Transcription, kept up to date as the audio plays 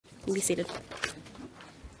can be seated.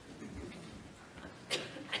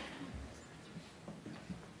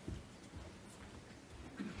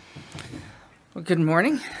 Well, good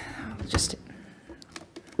morning. I'll just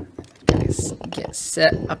get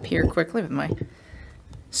set up here quickly with my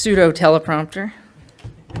pseudo teleprompter.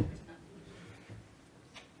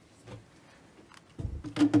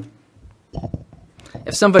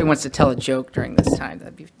 If somebody wants to tell a joke during this time,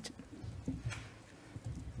 that'd be...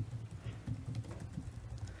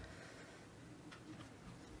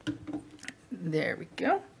 There we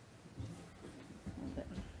go.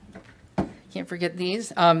 Can't forget these.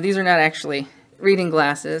 These are not actually reading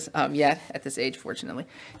glasses yet at this age, fortunately.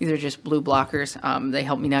 These are just blue blockers. They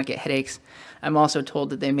help me not get headaches. I'm also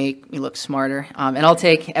told that they make me look smarter, and I'll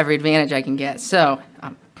take every advantage I can get. So,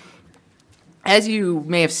 as you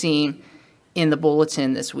may have seen in the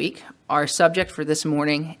bulletin this week, our subject for this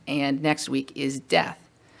morning and next week is death.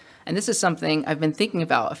 And this is something I've been thinking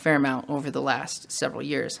about a fair amount over the last several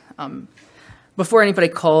years. Before anybody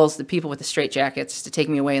calls the people with the straitjackets to take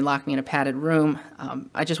me away and lock me in a padded room,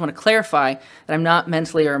 I just want to clarify that I'm not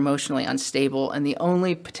mentally or emotionally unstable, and the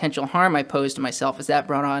only potential harm I pose to myself is that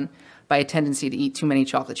brought on by a tendency to eat too many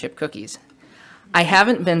chocolate chip cookies. I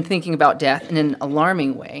haven't been thinking about death in an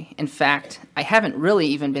alarming way. In fact, I haven't really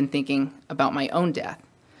even been thinking about my own death.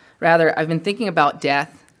 Rather, I've been thinking about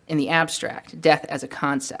death in the abstract, death as a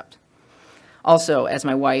concept. Also, as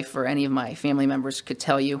my wife or any of my family members could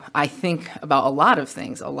tell you, I think about a lot of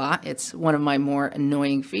things a lot. It's one of my more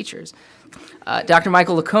annoying features. Dr.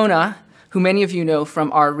 Michael Licona, who many of you know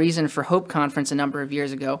from our Reason for Hope conference a number of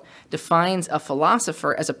years ago, defines a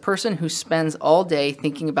philosopher as a person who spends all day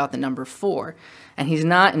thinking about the number 4, and he's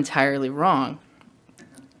not entirely wrong.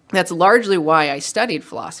 That's largely why I studied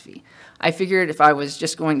philosophy. I figured if I was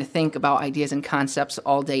just going to think about ideas and concepts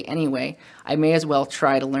all day anyway, I may as well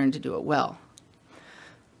try to learn to do it well.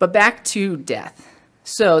 But back to death.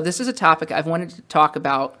 So this is a topic I've wanted to talk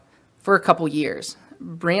about for a couple years.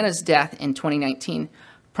 Brianna's death in 2019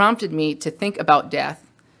 prompted me to think about death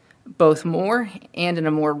both more and in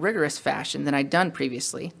a more rigorous fashion than I'd done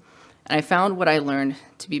previously, and I found what I learned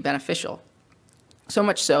to be beneficial. So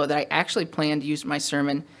much so that I actually planned to use my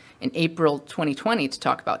sermon in April 2020 to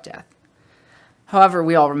talk about death. However,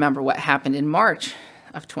 we all remember what happened in March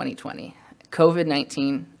of 2020.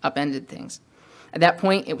 COVID-19 upended things. At that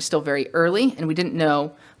point, it was still very early, and we didn't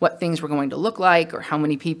know what things were going to look like or how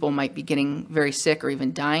many people might be getting very sick or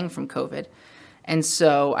even dying from COVID. And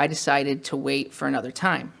so I decided to wait for another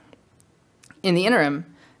time. In the interim,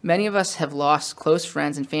 many of us have lost close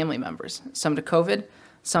friends and family members, some to COVID,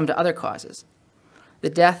 some to other causes. The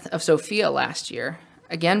death of Sophia last year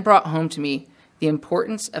again brought home to me the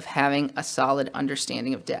importance of having a solid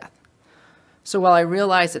understanding of death. So while I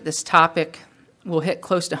realize that this topic will hit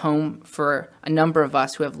close to home for a number of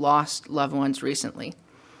us who have lost loved ones recently,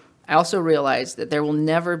 I also realize that there will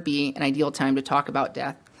never be an ideal time to talk about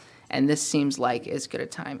death, and this seems like as good a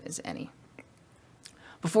time as any.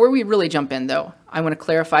 Before we really jump in, though, I want to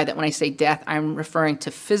clarify that when I say death, I'm referring to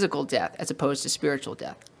physical death as opposed to spiritual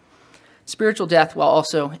death. Spiritual death, while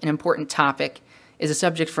also an important topic, is a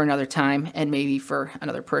subject for another time and maybe for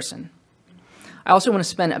another person. I also want to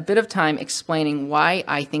spend a bit of time explaining why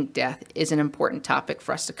I think death is an important topic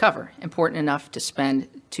for us to cover, important enough to spend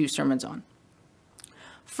 2 sermons on.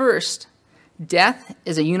 First, death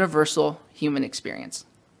is a universal human experience.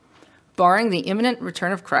 Barring the imminent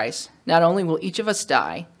return of Christ, not only will each of us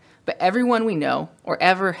die, but everyone we know or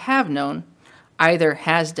ever have known either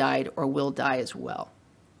has died or will die as well.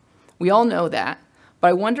 We all know that, but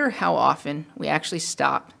I wonder how often we actually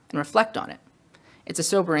stop and reflect on it. It's a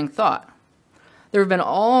sobering thought. There have been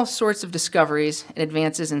all sorts of discoveries and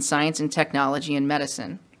advances in science and technology and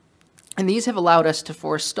medicine, and these have allowed us to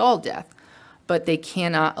forestall death, but they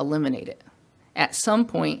cannot eliminate it. At some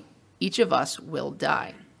point, each of us will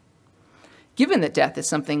die. Given that death is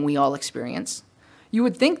something we all experience, you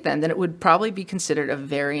would think then that it would probably be considered a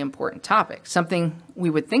very important topic, something we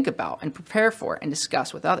would think about and prepare for and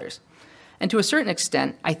discuss with others. And to a certain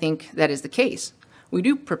extent, I think that is the case. We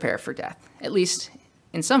do prepare for death, at least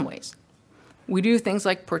in some ways. We do things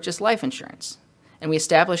like purchase life insurance, and we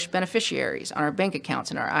establish beneficiaries on our bank accounts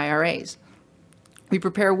and our IRAs. We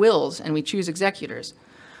prepare wills, and we choose executors.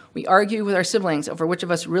 We argue with our siblings over which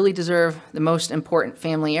of us really deserve the most important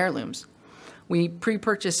family heirlooms. We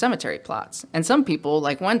pre-purchase cemetery plots, and some people,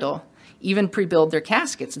 like Wendell, even pre-build their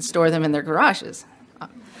caskets and store them in their garages.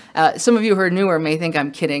 Some of you who are newer may think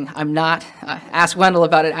I'm kidding. I'm not. Ask Wendell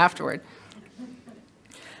about it afterward.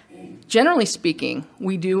 Generally speaking,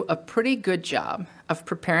 we do a pretty good job of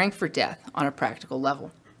preparing for death on a practical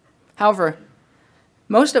level. However,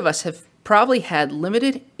 most of us have probably had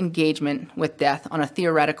limited engagement with death on a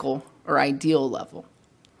theoretical or ideal level.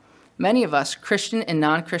 Many of us, Christian and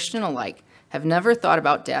non-Christian alike, have never thought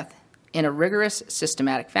about death in a rigorous,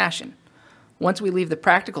 systematic fashion. Once we leave the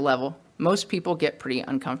practical level, most people get pretty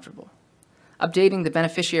uncomfortable. Updating the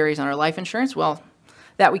beneficiaries on our life insurance, well,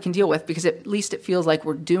 that we can deal with because at least it feels like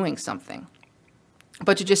we're doing something.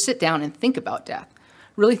 But to just sit down and think about death,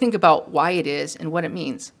 really think about why it is and what it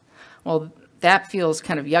means, well, that feels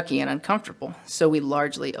kind of yucky and uncomfortable, so we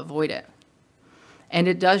largely avoid it. And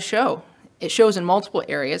it does show. It shows in multiple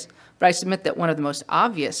areas, but I submit that one of the most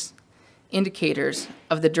obvious indicators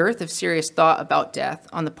of the dearth of serious thought about death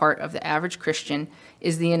on the part of the average Christian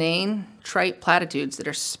is the inane, trite platitudes that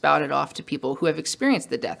are spouted off to people who have experienced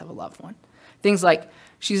the death of a loved one. Things like,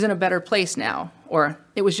 she's in a better place now, or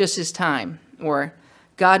it was just his time, or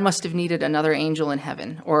God must have needed another angel in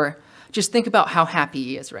heaven, or just think about how happy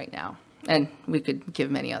he is right now. And we could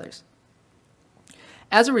give many others.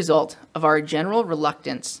 As a result of our general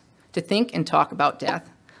reluctance to think and talk about death,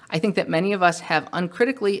 I think that many of us have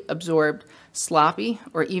uncritically absorbed sloppy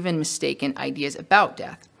or even mistaken ideas about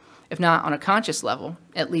death, if not on a conscious level,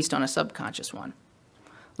 at least on a subconscious one.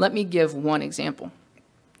 Let me give one example.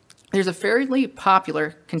 There's a fairly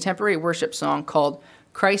popular contemporary worship song called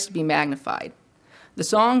Christ Be Magnified. The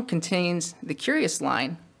song contains the curious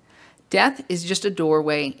line, "Death is just a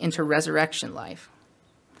doorway into resurrection life."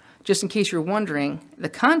 Just in case you're wondering, the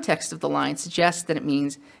context of the line suggests that it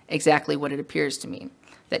means exactly what it appears to mean,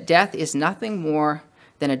 that death is nothing more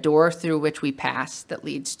than a door through which we pass that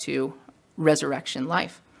leads to resurrection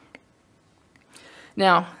life.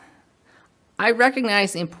 Now, I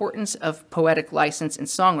recognize the importance of poetic license in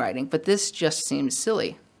songwriting, but this just seems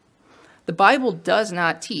silly. The Bible does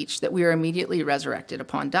not teach that we are immediately resurrected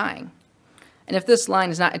upon dying. And if this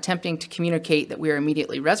line is not attempting to communicate that we are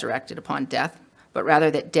immediately resurrected upon death, but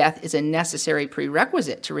rather that death is a necessary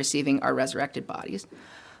prerequisite to receiving our resurrected bodies,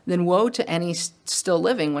 then woe to any still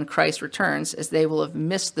living when Christ returns, as they will have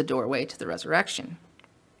missed the doorway to the resurrection.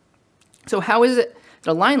 So how is it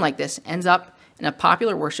that a line like this ends up in a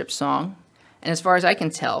popular worship song, and as far as I can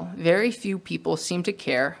tell, very few people seem to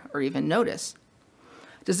care or even notice?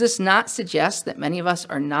 Does this not suggest that many of us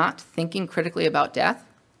are not thinking critically about death,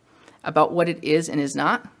 about what it is and is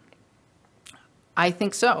not? I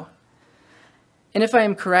think so. And if I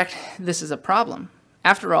am correct, this is a problem.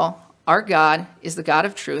 After all, our God is the God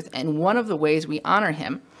of truth, and one of the ways we honor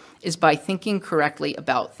him is by thinking correctly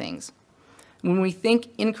about things. When we think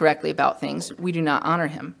incorrectly about things, we do not honor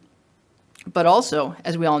him. But also,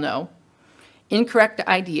 as we all know, incorrect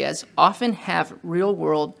ideas often have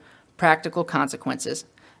real-world practical consequences,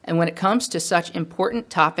 and when it comes to such important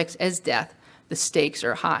topics as death, the stakes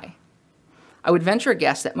are high. I would venture a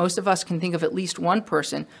guess that most of us can think of at least one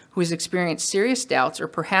person who has experienced serious doubts or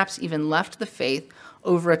perhaps even left the faith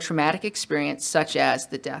over a traumatic experience such as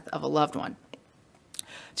the death of a loved one.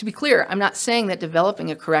 To be clear, I'm not saying that developing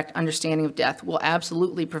a correct understanding of death will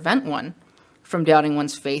absolutely prevent one from doubting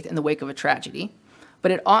one's faith in the wake of a tragedy,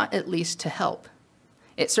 but it ought at least to help.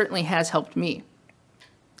 It certainly has helped me.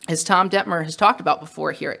 As Tom Detmer has talked about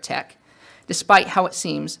before here at Tech, despite how it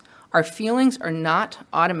seems, our feelings are not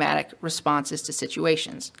automatic responses to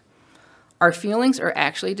situations. Our feelings are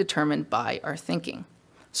actually determined by our thinking.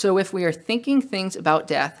 So if we are thinking things about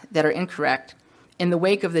death that are incorrect, in the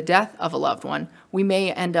wake of the death of a loved one, we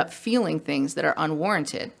may end up feeling things that are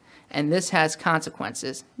unwarranted, and this has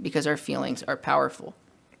consequences because our feelings are powerful.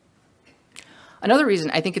 Another reason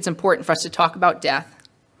I think it's important for us to talk about death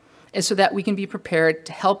is so that we can be prepared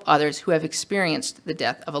to help others who have experienced the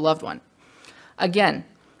death of a loved one. Again,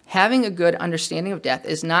 having a good understanding of death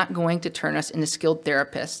is not going to turn us into skilled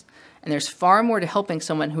therapists, and there's far more to helping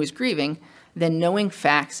someone who is grieving than knowing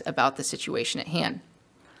facts about the situation at hand.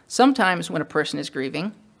 Sometimes when a person is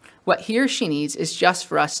grieving, what he or she needs is just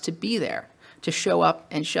for us to be there, to show up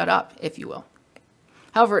and shut up, if you will.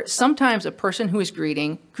 However, sometimes a person who is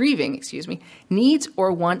grieving, needs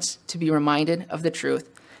or wants to be reminded of the truth,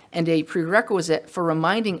 and a prerequisite for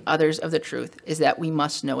reminding others of the truth is that we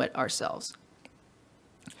must know it ourselves.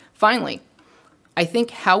 Finally, I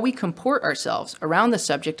think how we comport ourselves around the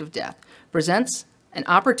subject of death presents an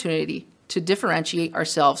opportunity to differentiate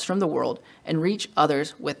ourselves from the world and reach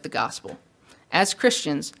others with the gospel. As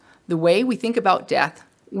Christians, the way we think about death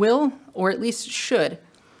will, or at least should,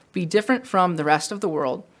 be different from the rest of the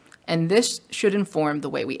world, and this should inform the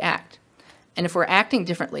way we act. And if we're acting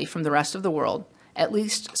differently from the rest of the world, at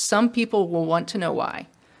least some people will want to know why,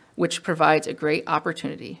 which provides a great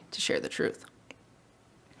opportunity to share the truth.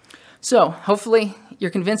 So hopefully you're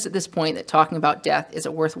convinced at this point that talking about death is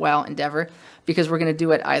a worthwhile endeavor because we're going to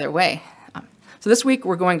do it either way. So this week,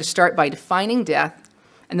 we're going to start by defining death,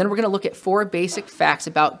 and then we're going to look at 4 basic facts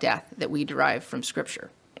about death that we derive from Scripture.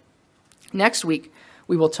 Next week,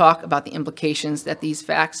 we will talk about the implications that these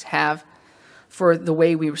facts have for the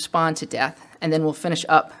way we respond to death, and then we'll finish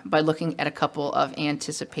up by looking at a couple of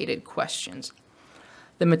anticipated questions.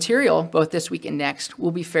 The material, both this week and next, will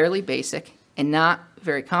be fairly basic and not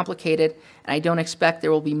very complicated, and I don't expect there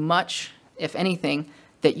will be much, if anything,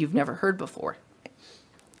 that you've never heard before.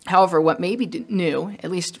 However, what may be new, at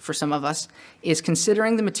least for some of us, is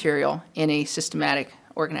considering the material in a systematic,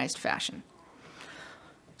 organized fashion.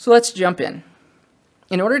 So let's jump in.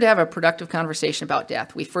 In order to have a productive conversation about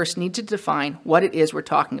death, we first need to define what it is we're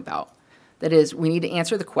talking about. That is, we need to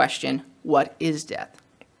answer the question, what is death?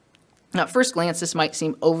 Now, at first glance, this might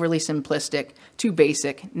seem overly simplistic, too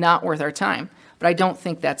basic, not worth our time, but I don't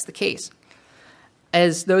think that's the case.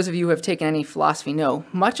 As those of you who have taken any philosophy know,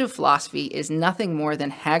 much of philosophy is nothing more than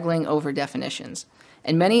haggling over definitions,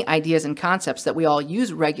 and many ideas and concepts that we all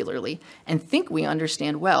use regularly and think we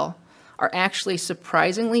understand well are actually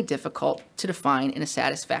surprisingly difficult to define in a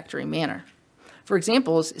satisfactory manner. For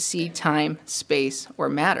examples, see time, space, or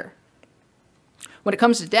matter. When it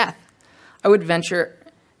comes to death, I would venture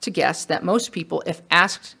to guess that most people, if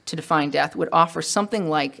asked to define death, would offer something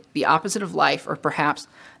like the opposite of life or perhaps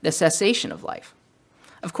the cessation of life.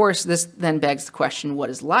 Of course, this then begs the question,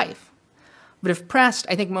 what is life? But if pressed,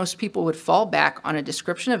 I think most people would fall back on a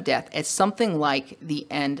description of death as something like the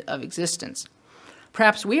end of existence.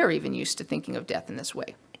 Perhaps we are even used to thinking of death in this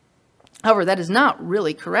way. However, that is not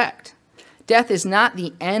really correct. Death is not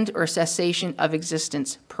the end or cessation of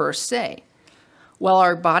existence per se. While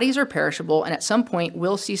our bodies are perishable and at some point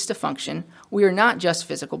will cease to function, we are not just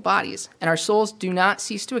physical bodies, and our souls do not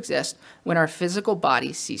cease to exist when our physical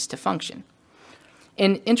bodies cease to function.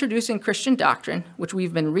 In Introducing Christian Doctrine, which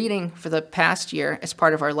we've been reading for the past year as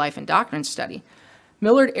part of our Life and Doctrine study,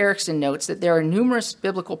 Millard Erickson notes that there are numerous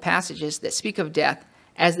biblical passages that speak of death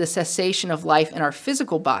as the cessation of life in our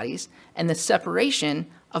physical bodies and the separation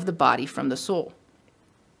of the body from the soul.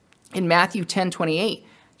 In Matthew 10:28,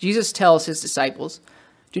 Jesus tells his disciples,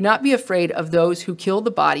 "Do not be afraid of those who kill the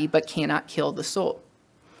body but cannot kill the soul.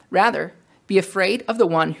 Rather, be afraid of the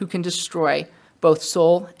one who can destroy both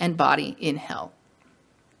soul and body in hell."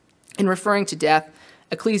 In referring to death,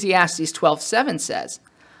 Ecclesiastes 12:7 says,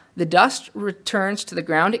 "The dust returns to the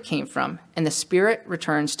ground it came from, and the spirit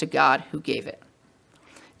returns to God who gave it."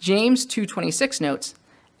 James 2:26 notes,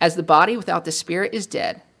 "As the body without the spirit is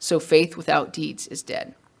dead, so faith without deeds is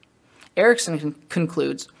dead." Erickson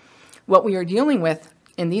concludes, "What we are dealing with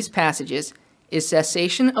in these passages is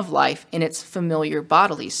cessation of life in its familiar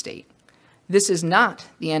bodily state. This is not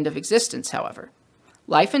the end of existence, however.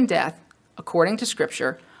 Life and death, according to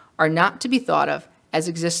Scripture, are not to be thought of as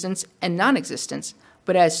existence and non-existence,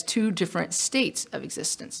 but as 2 different states of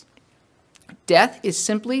existence. Death is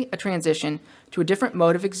simply a transition to a different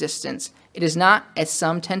mode of existence. It is not, as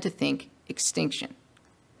some tend to think, extinction."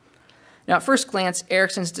 Now, at first glance,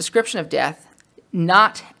 Erickson's description of death,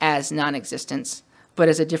 not as non-existence, but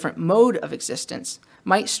as a different mode of existence,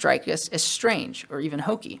 might strike us as strange or even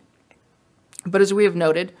hokey. But as we have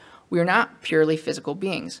noted, we are not purely physical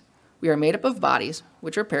beings. We are made up of bodies,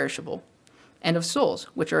 which are perishable, and of souls,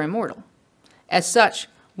 which are immortal. As such,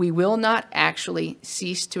 we will not actually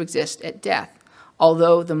cease to exist at death,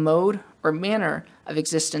 although the mode or manner of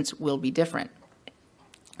existence will be different.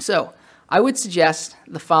 So, I would suggest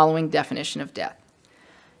the following definition of death.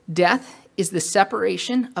 Death is the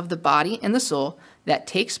separation of the body and the soul that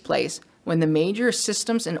takes place when the major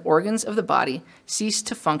systems and organs of the body cease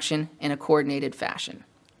to function in a coordinated fashion.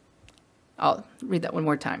 I'll read that one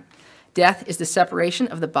more time. Death is the separation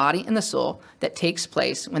of the body and the soul that takes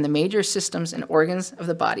place when the major systems and organs of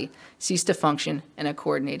the body cease to function in a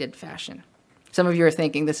coordinated fashion. Some of you are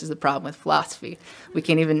thinking this is the problem with philosophy. We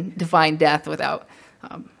can't even define death without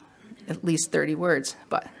at least 30 words.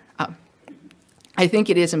 But I think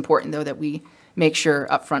it is important, though, that we make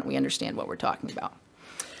sure up front we understand what we're talking about.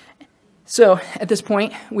 So at this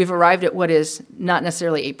point, we've arrived at what is not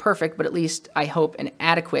necessarily a perfect, but at least, I hope, an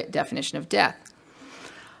adequate definition of death.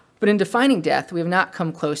 But in defining death, we have not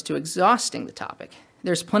come close to exhausting the topic.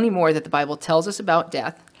 There's plenty more that the Bible tells us about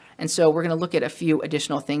death, and so we're going to look at a few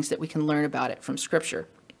additional things that we can learn about it from Scripture.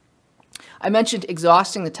 I mentioned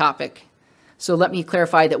exhausting the topic, so let me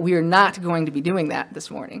clarify that we are not going to be doing that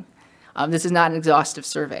this morning. This is not an exhaustive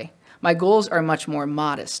survey. My goals are much more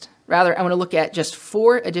modest. Rather, I want to look at just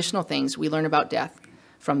 4 additional things we learn about death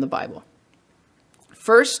from the Bible.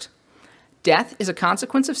 First, death is a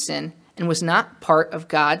consequence of sin and was not part of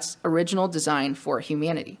God's original design for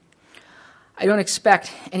humanity. I don't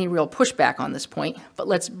expect any real pushback on this point, but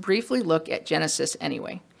let's briefly look at Genesis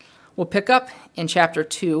anyway. We'll pick up in chapter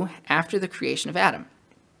 2 after the creation of Adam.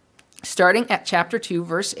 Starting at chapter 2,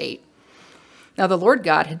 verse 8. Now the Lord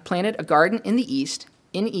God had planted a garden in the east,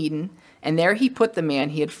 in Eden, and there he put the man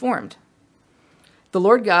he had formed. The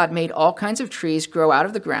Lord God made all kinds of trees grow out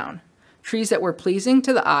of the ground, trees that were pleasing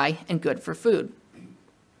to the eye and good for food.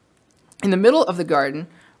 In the middle of the garden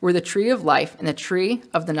were the tree of life and the tree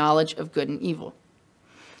of the knowledge of good and evil.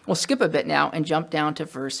 We'll skip a bit now and jump down to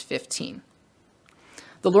verse 15.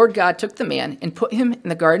 The Lord God took the man and put him in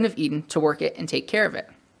the Garden of Eden to work it and take care of it.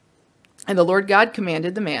 And the Lord God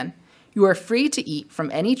commanded the man, "You are free to eat from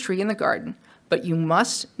any tree in the garden, but you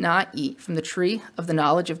must not eat from the tree of the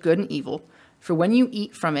knowledge of good and evil, for when you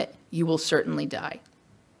eat from it, you will certainly die."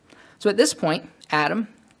 So at this point, Adam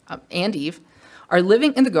and Eve are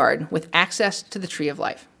living in the garden with access to the tree of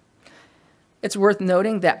life. It's worth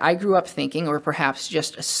noting that I grew up thinking, or perhaps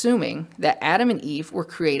just assuming, that Adam and Eve were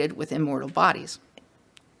created with immortal bodies.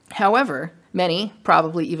 However, many,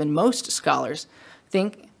 probably even most scholars,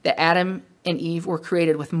 think that Adam and Eve were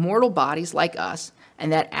created with mortal bodies like us,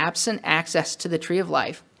 and that absent access to the tree of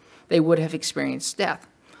life, they would have experienced death.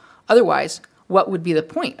 Otherwise, what would be the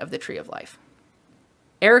point of the tree of life?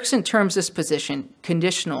 Erickson terms this position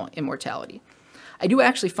conditional immortality. I do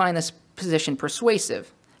actually find this position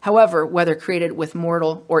persuasive. However, whether created with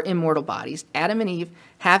mortal or immortal bodies, Adam and Eve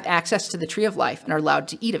have access to the tree of life and are allowed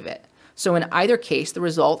to eat of it. So in either case, the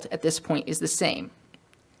result at this point is the same.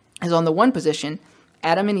 As on the one position,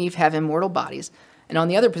 Adam and Eve have immortal bodies, and on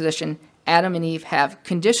the other position, Adam and Eve have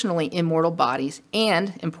conditionally immortal bodies,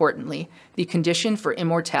 and, importantly, the condition for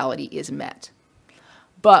immortality is met.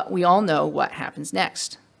 But we all know what happens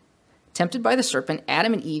next. Tempted by the serpent,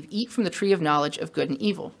 Adam and Eve eat from the tree of knowledge of good and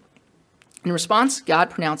evil. In response, God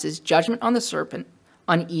pronounces judgment on the serpent,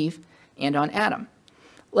 on Eve, and on Adam.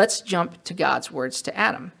 Let's jump to God's words to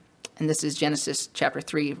Adam. And this is Genesis chapter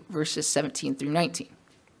 3, verses 17 through 19.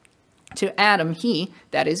 To Adam, he,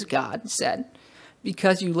 that is God, said,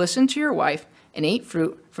 "Because you listened to your wife and ate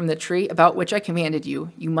fruit from the tree about which I commanded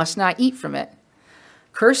you, you must not eat from it.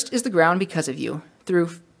 Cursed is the ground because of you. Through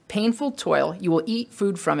painful toil, you will eat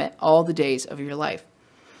food from it all the days of your life.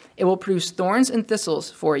 It will produce thorns and thistles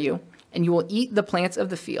for you, and you will eat the plants of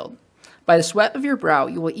the field. By the sweat of your brow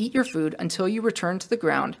you will eat your food until you return to the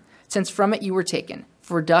ground, since from it you were taken.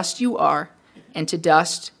 For dust you are, and to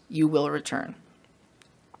dust you will return."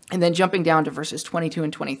 And then jumping down to verses 22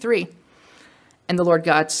 and 23, "And the Lord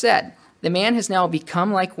God said, the man has now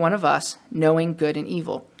become like one of us, knowing good and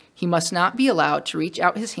evil. He must not be allowed to reach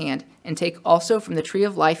out his hand and take also from the tree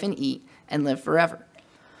of life and eat and live forever."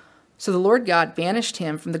 So the Lord God banished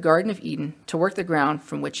him from the Garden of Eden to work the ground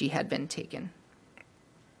from which he had been taken.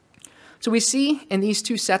 So we see in these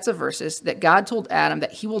two sets of verses that God told Adam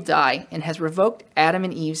that he will die and has revoked Adam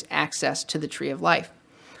and Eve's access to the tree of life.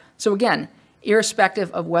 So again,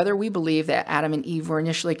 irrespective of whether we believe that Adam and Eve were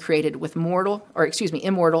initially created with immortal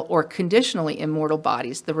or conditionally immortal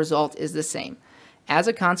bodies, the result is the same. As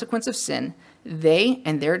a consequence of sin, they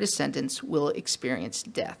and their descendants will experience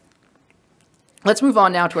death. Let's move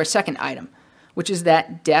on now to our second item, which is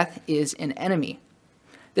that death is an enemy.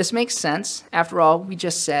 This makes sense. After all, we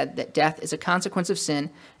just said that death is a consequence of sin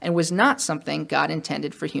and was not something God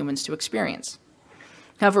intended for humans to experience.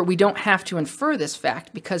 However, we don't have to infer this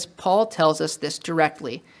fact because Paul tells us this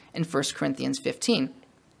directly in 1 Corinthians 15.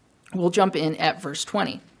 We'll jump in at verse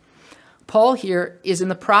 20. Paul here is in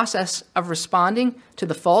the process of responding to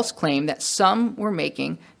the false claim that some were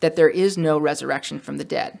making that there is no resurrection from the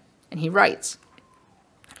dead. And he writes,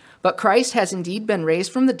 "But Christ has indeed been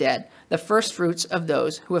raised from the dead, the firstfruits of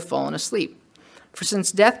those who have fallen asleep. For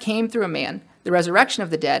since death came through a man, the resurrection of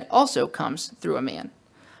the dead also comes through a man.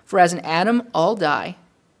 For as in Adam all die,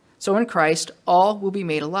 so in Christ all will be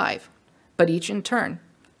made alive, but each in turn.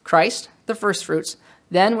 Christ, the firstfruits,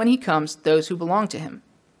 then when he comes, those who belong to him.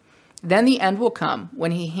 Then the end will come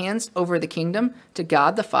when he hands over the kingdom to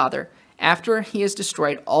God the Father after he has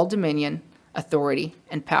destroyed all dominion, authority,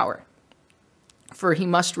 and power. For he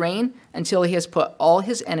must reign until he has put all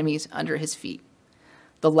his enemies under his feet.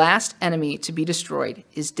 The last enemy to be destroyed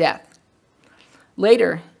is death."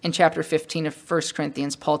 Later in chapter 15 of 1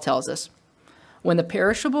 Corinthians, Paul tells us, "When the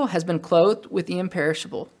perishable has been clothed with the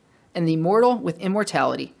imperishable, and the immortal with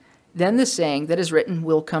immortality, then the saying that is written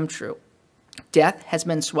will come true. Death has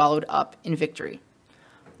been swallowed up in victory.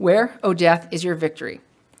 Where, O death, is your victory?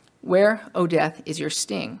 Where, O death, is your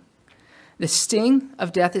sting? The sting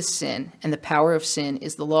of death is sin, and the power of sin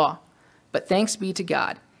is the law. But thanks be to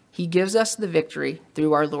God, he gives us the victory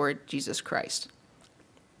through our Lord Jesus Christ."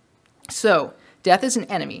 So, Death is an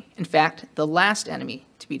enemy, in fact, the last enemy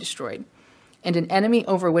to be destroyed, and an enemy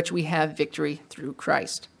over which we have victory through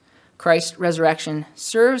Christ. Christ's resurrection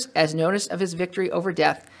serves as notice of his victory over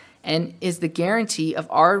death and is the guarantee of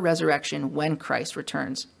our resurrection when Christ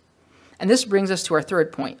returns. And this brings us to our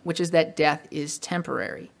third point, which is that death is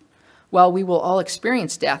temporary. While we will all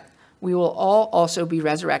experience death, we will all also be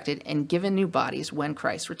resurrected and given new bodies when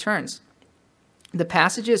Christ returns. The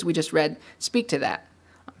passages we just read speak to that.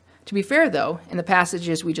 To be fair, though, in the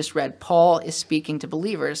passages we just read, Paul is speaking to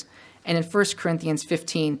believers, and in 1 Corinthians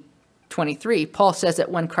 15:23, Paul says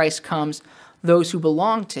that when Christ comes, those who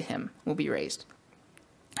belong to him will be raised.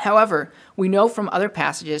 However, we know from other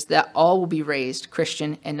passages that all will be raised,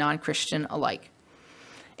 Christian and non-Christian alike.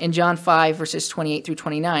 In John 5, verses 28 through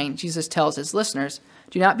 29, Jesus tells his listeners,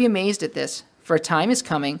 "Do not be amazed at this, for a time is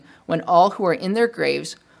coming when all who are in their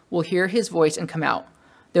graves will hear his voice and come out.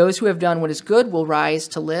 Those who have done what is good will rise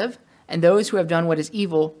to live, and those who have done what is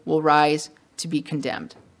evil will rise to be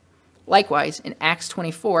condemned." Likewise, in Acts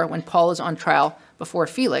 24, when Paul is on trial before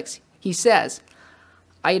Felix, he says,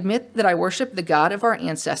 "I admit that I worship the God of our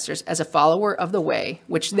ancestors as a follower of the way,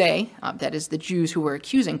 which they," that is the Jews who were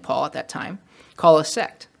accusing Paul at that time, "call a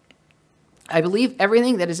sect. I believe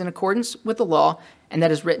everything that is in accordance with the law and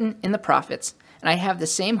that is written in the prophets, and I have the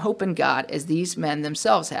same hope in God as these men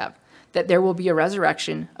themselves have, that there will be a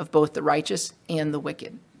resurrection of both the righteous and the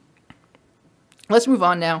wicked." Let's move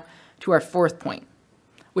on now to our fourth point,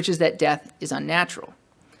 which is that death is unnatural.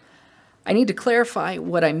 I need to clarify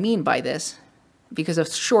what I mean by this, because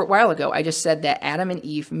a short while ago I just said that Adam and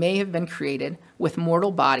Eve may have been created with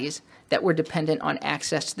mortal bodies that were dependent on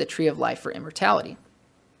access to the tree of life for immortality.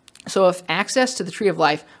 So if access to the tree of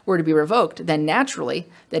life were to be revoked, then naturally,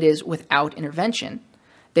 that is, without intervention,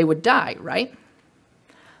 they would die, right?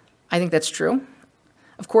 I think that's true.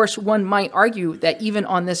 Of course, one might argue that even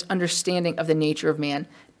on this understanding of the nature of man,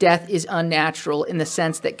 death is unnatural in the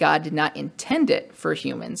sense that God did not intend it for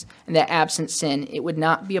humans, and that absent sin, it would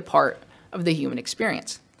not be a part of the human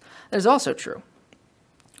experience. That is also true.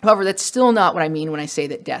 However, that's still not what I mean when I say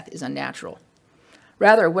that death is unnatural.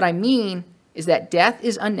 Rather, what I mean is that death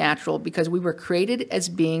is unnatural because we were created as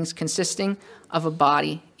beings consisting of a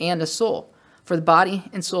body and a soul. For the body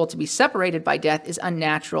and soul to be separated by death is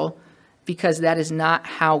unnatural because that is not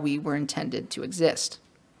how we were intended to exist.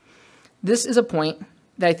 This is a point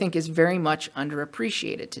that I think is very much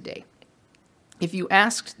underappreciated today. If you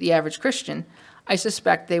asked the average Christian, I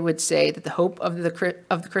suspect they would say that the hope of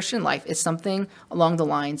the Christian life is something along the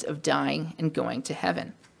lines of dying and going to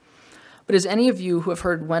heaven. But as any of you who have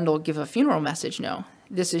heard Wendell give a funeral message know,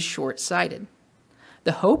 this is short-sighted.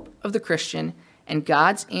 The hope of the Christian and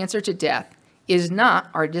God's answer to death is not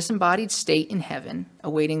our disembodied state in heaven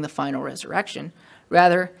awaiting the final resurrection.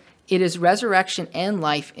 Rather, it is resurrection and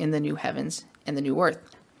life in the new heavens and the new earth.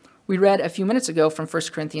 We read a few minutes ago from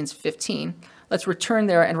 1 Corinthians 15. Let's return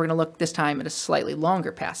there, and we're going to look this time at a slightly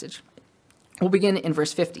longer passage. We'll begin in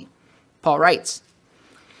verse 50. Paul writes,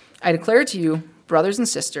 "I declare to you, brothers and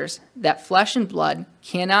sisters, that flesh and blood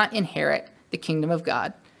cannot inherit the kingdom of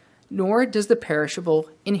God, nor does the perishable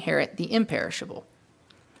inherit the imperishable.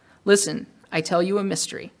 Listen, I tell you a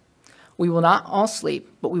mystery. We will not all sleep,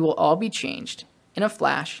 but we will all be changed, in a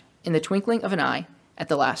flash, in the twinkling of an eye, at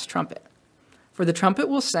the last trumpet. For the trumpet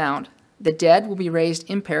will sound, the dead will be raised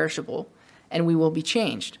imperishable, and we will be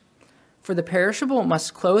changed. For the perishable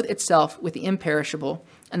must clothe itself with the imperishable,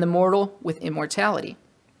 and the mortal with immortality.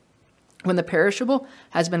 When the perishable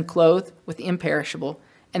has been clothed with the imperishable,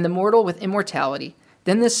 and the mortal with immortality,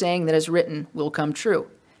 then the saying that is written will come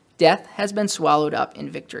true. Death has been swallowed up in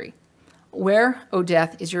victory. Where, O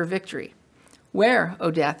death, is your victory? Where,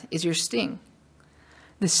 O death, is your sting?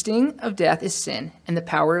 The sting of death is sin, and the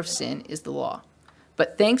power of sin is the law.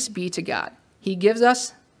 But thanks be to God. He gives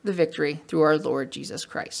us the victory through our Lord Jesus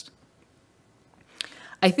Christ."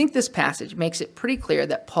 I think this passage makes it pretty clear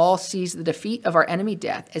that Paul sees the defeat of our enemy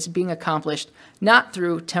death as being accomplished not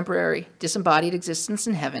through temporary, disembodied existence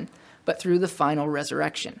in heaven, but through the final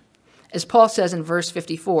resurrection. As Paul says in verse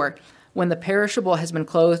 54, when the perishable has been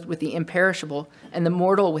clothed with the imperishable and the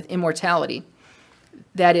mortal with immortality,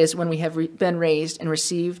 that is, when we have been raised and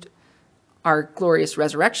received our glorious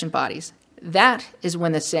resurrection bodies, that is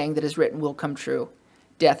when the saying that is written will come true.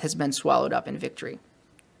 Death has been swallowed up in victory.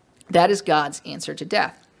 That is God's answer to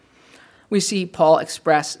death. We see Paul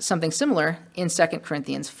express something similar in 2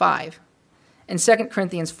 Corinthians 5. In 2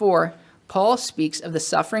 Corinthians 4, Paul speaks of the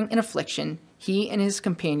suffering and affliction he and his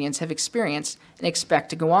companions have experienced and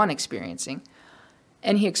expect to go on experiencing.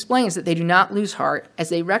 And he explains that they do not lose heart as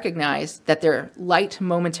they recognize that their light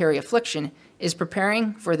momentary affliction is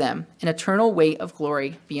preparing for them an eternal weight of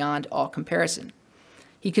glory beyond all comparison.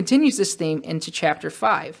 He continues this theme into chapter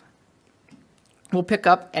 5. We'll pick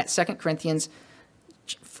up at 2 Corinthians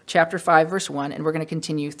chapter 5, verse 1, and we're going to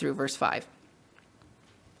continue through verse 5.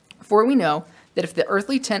 For we know that if the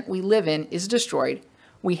earthly tent we live in is destroyed,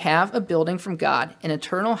 we have a building from God, an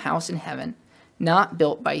eternal house in heaven, not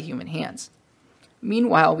built by human hands.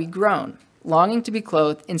 Meanwhile, we groan, longing to be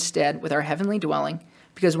clothed instead with our heavenly dwelling,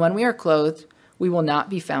 because when we are clothed, we will not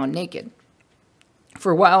be found naked.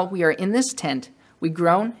 For while we are in this tent, we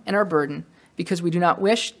groan and are burdened, because we do not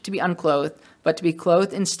wish to be unclothed, but to be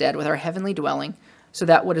clothed instead with our heavenly dwelling, so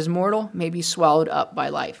that what is mortal may be swallowed up by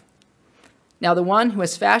life. Now the one who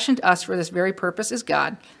has fashioned us for this very purpose is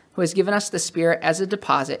God, who has given us the Spirit as a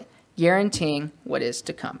deposit, guaranteeing what is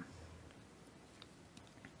to come.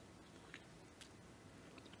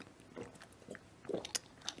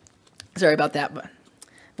 Sorry about that, but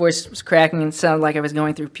voice was cracking and sounded like I was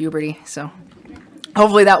going through puberty, so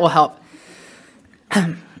hopefully that will help.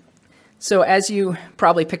 So as you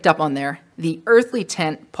probably picked up on there, the earthly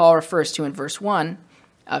tent Paul refers to in verse 1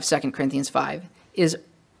 of 2 Corinthians 5 is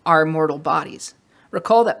our mortal bodies.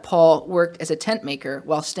 Recall that Paul worked as a tent maker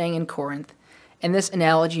while staying in Corinth, and this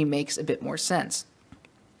analogy makes a bit more sense.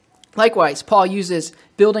 Likewise, Paul uses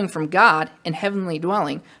building from God and heavenly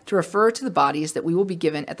dwelling to refer to the bodies that we will be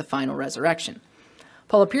given at the final resurrection.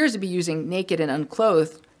 Paul appears to be using naked and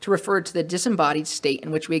unclothed to refer to the disembodied state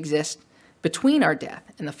in which we exist between our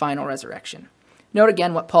death and the final resurrection. Note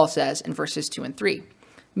again what Paul says in verses 2 and 3.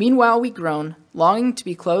 Meanwhile we groan, longing to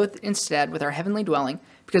be clothed instead with our heavenly dwelling,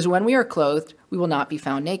 because when we are clothed, we will not be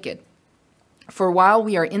found naked. For while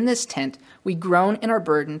we are in this tent, we groan and are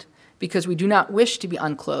burdened, because we do not wish to be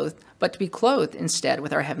unclothed, but to be clothed instead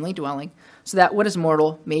with our heavenly dwelling, so that what is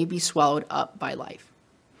mortal may be swallowed up by life.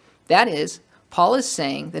 That is, Paul is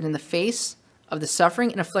saying that in the face of the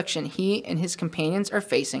suffering and affliction he and his companions are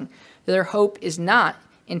facing, their hope is not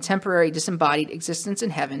in temporary disembodied existence in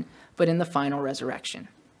heaven, but in the final resurrection.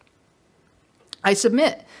 I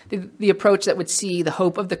submit the approach that would see the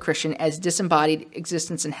hope of the Christian as disembodied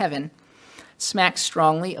existence in heaven smacks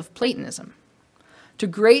strongly of Platonism. To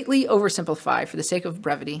greatly oversimplify for the sake of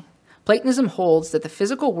brevity, Platonism holds that the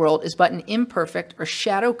physical world is but an imperfect or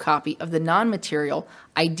shadow copy of the non-material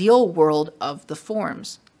ideal world of the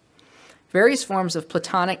forms. Various forms of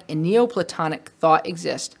Platonic and Neoplatonic thought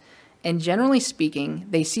exist, and generally speaking,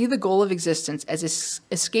 they see the goal of existence as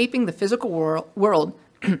escaping the physical world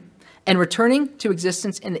and returning to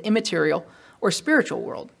existence in the immaterial or spiritual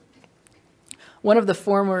world. One of the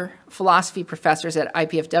former philosophy professors at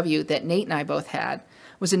IPFW that Nate and I both had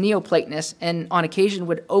was a Neoplatonist and on occasion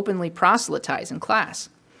would openly proselytize in class.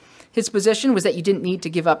 His position was that you didn't need to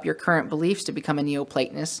give up your current beliefs to become a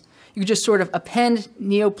Neoplatonist. You could just sort of append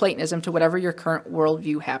Neoplatonism to whatever your current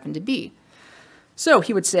worldview happened to be. So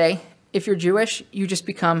he would say, if you're Jewish, you just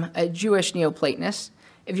become a Jewish Neoplatonist.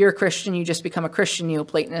 If you're a Christian, you just become a Christian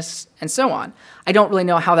Neoplatonist, and so on. I don't really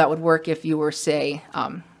know how that would work if you were, say,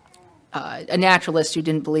 a naturalist who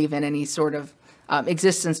didn't believe in any sort of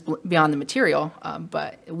existence beyond the material,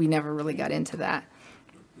 but we never really got into that.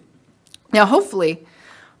 Now, hopefully,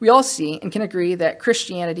 we all see and can agree that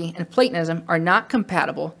Christianity and Platonism are not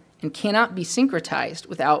compatible and cannot be syncretized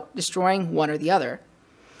without destroying one or the other.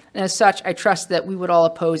 And as such, I trust that we would all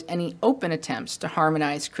oppose any open attempts to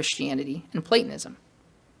harmonize Christianity and Platonism.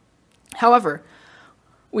 However,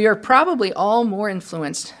 we are probably all more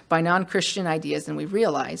influenced by non-Christian ideas than we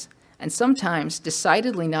realize, and sometimes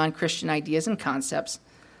decidedly non-Christian ideas and concepts,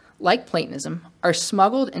 like Platonism, are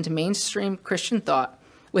smuggled into mainstream Christian thought,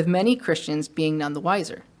 with many Christians being none the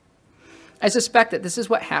wiser. I suspect that this is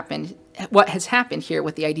what has happened here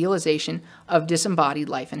with the idealization of disembodied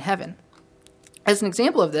life in heaven. As an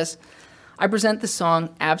example of this, I present the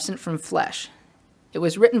song Absent from Flesh. It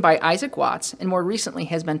was written by Isaac Watts and more recently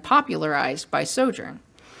has been popularized by Sojourn.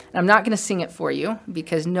 And I'm not going to sing it for you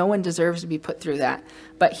because no one deserves to be put through that,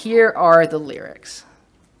 but here are the lyrics,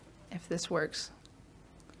 if this works.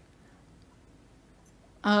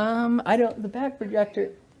 The back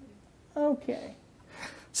projector, okay.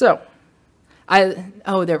 So,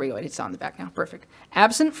 there we go, it's on the back now, perfect.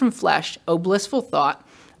 Absent from flesh, O blissful thought,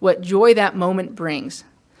 what joy that moment brings.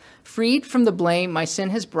 Freed from the blame my sin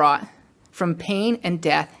has brought, from pain and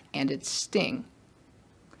death and its sting.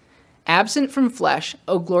 Absent from flesh,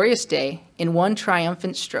 O glorious day, in one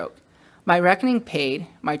triumphant stroke, my reckoning paid,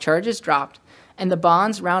 my charges dropped, and the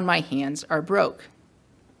bonds round my hands are broke.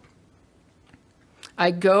 I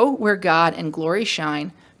go where God and glory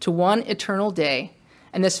shine to one eternal day,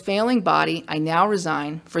 And this failing body I now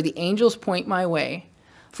resign, for the angels point my way,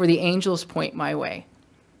 for the angels point my way.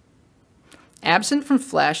 Absent from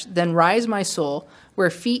flesh, then rise my soul, where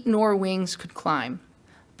feet nor wings could climb,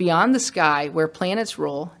 beyond the sky where planets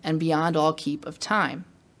roll, and beyond all keep of time.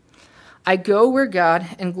 I go where God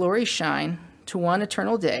and glory shine to one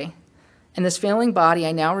eternal day, and this failing body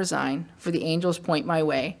I now resign, for the angels point my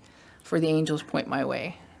way, for the angels point my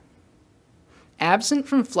way. Absent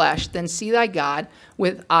from flesh, then see thy God,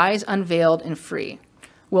 with eyes unveiled and free,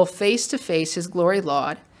 will face to face his glory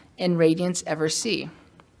laud, and radiance ever see.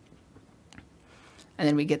 And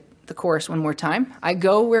then we get the chorus one more time. I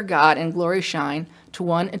go where God and glory shine to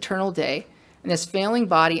one eternal day, and this failing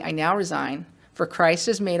body I now resign, for Christ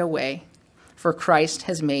has made a way, for Christ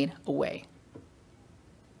has made a way.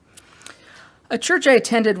 A church I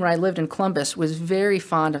attended when I lived in Columbus was very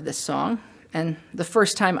fond of this song, and the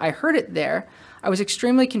first time I heard it there, I was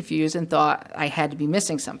extremely confused and thought I had to be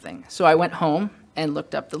missing something. So I went home and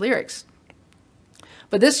looked up the lyrics.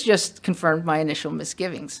 But this just confirmed my initial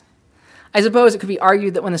misgivings. I suppose it could be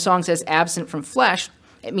argued that when the song says absent from flesh,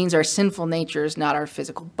 it means our sinful natures, not our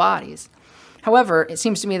physical bodies. However, it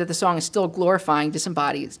seems to me that the song is still glorifying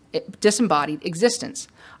disembodied existence.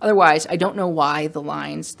 Otherwise, I don't know why the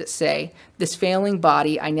lines that say, this failing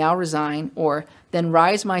body I now resign, or then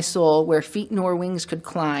rise my soul where feet nor wings could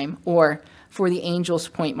climb, or for the angels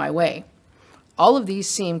point my way. All of these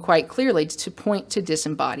seem quite clearly to point to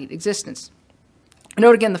disembodied existence.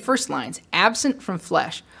 Note again the first lines, absent from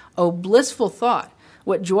flesh. Oh, blissful thought,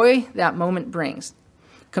 what joy that moment brings.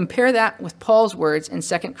 Compare that with Paul's words in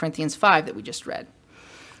 2 Corinthians 5 that we just read.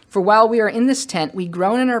 For while we are in this tent, we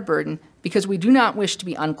groan in our burden because we do not wish to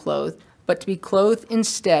be unclothed, but to be clothed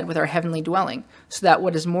instead with our heavenly dwelling, so that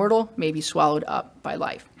what is mortal may be swallowed up by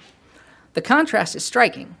life. The contrast is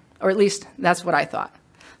striking, or at least that's what I thought.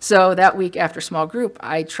 So that week after small group,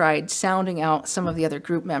 I tried sounding out some of the other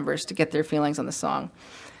group members to get their feelings on the song,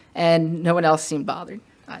 and no one else seemed bothered.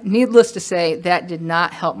 Needless to say, that did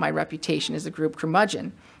not help my reputation as a group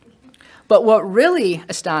curmudgeon. But what really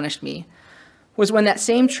astonished me was when that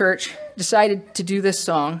same church decided to do this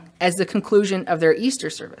song as the conclusion of their Easter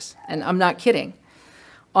service. And I'm not kidding.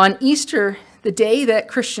 On Easter, the day that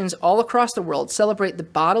Christians all across the world celebrate the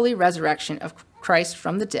bodily resurrection of Christ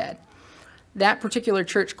from the dead, that particular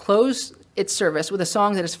church closed its service with a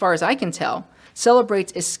song that, as far as I can tell,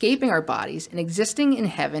 celebrates escaping our bodies and existing in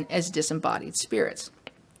heaven as disembodied spirits.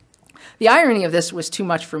 The irony of this was too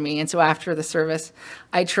much for me, and so after the service,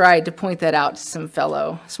 I tried to point that out to some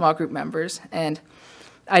fellow small group members, and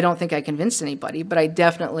I don't think I convinced anybody, but I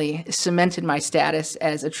definitely cemented my status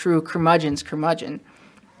as a true curmudgeon's curmudgeon.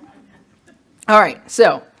 All right,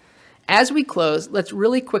 so as we close, let's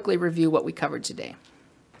really quickly review what we covered today.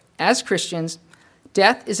 As Christians,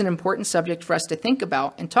 death is an important subject for us to think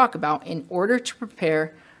about and talk about in order to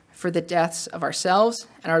prepare for the deaths of ourselves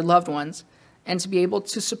and our loved ones, and to be able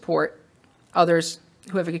to support others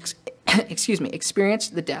who have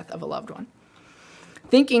experienced the death of a loved one.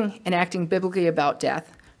 Thinking and acting biblically about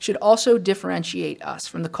death should also differentiate us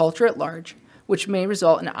from the culture at large, which may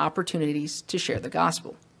result in opportunities to share the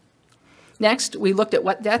gospel. Next, we looked at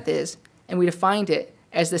what death is, and we defined it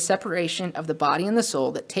as the separation of the body and the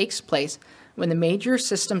soul that takes place when the major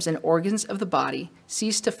systems and organs of the body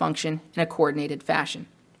cease to function in a coordinated fashion.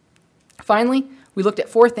 Finally, we looked at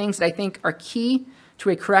 4 things that I think are key to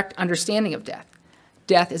a correct understanding of death.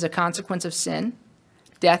 Death is a consequence of sin.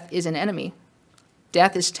 Death is an enemy.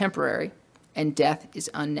 Death is temporary. And death is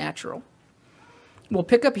unnatural. We'll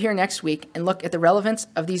pick up here next week and look at the relevance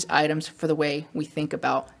of these items for the way we think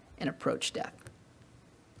about and approach death.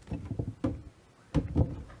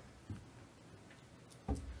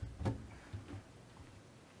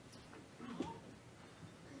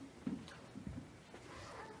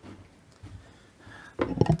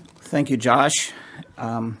 Thank you, Josh.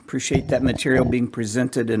 Appreciate that material being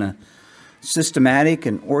presented in a systematic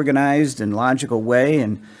and organized and logical way,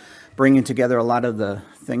 and bringing together a lot of the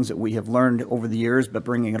things that we have learned over the years, but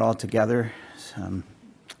bringing it all together in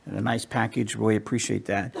a nice package. Really appreciate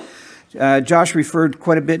that. Josh referred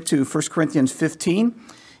quite a bit to 1 Corinthians 15,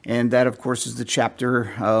 and that, of course, is the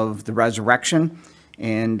chapter of the resurrection.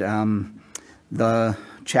 And the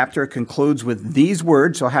chapter concludes with these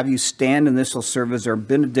words. So I'll have you stand, and this will serve as our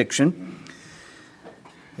benediction.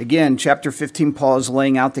 Again, chapter 15, Paul is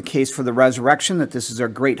laying out the case for the resurrection, that this is our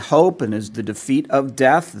great hope and is the defeat of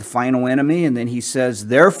death, the final enemy. And then he says,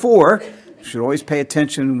 therefore, you should always pay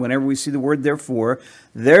attention whenever we see the word therefore,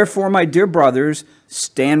 my dear brothers,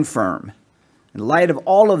 stand firm. In light of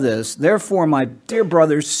all of this, therefore, my dear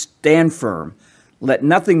brothers, stand firm. Let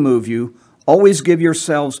nothing move you. Always give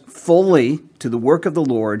yourselves fully to the work of the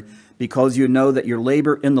Lord, because you know that your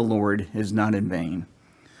labor in the Lord is not in vain.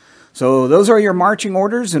 So those are your marching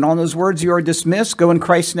orders, and on those words you are dismissed. Go in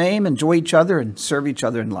Christ's name, enjoy each other, and serve each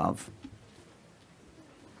other in love.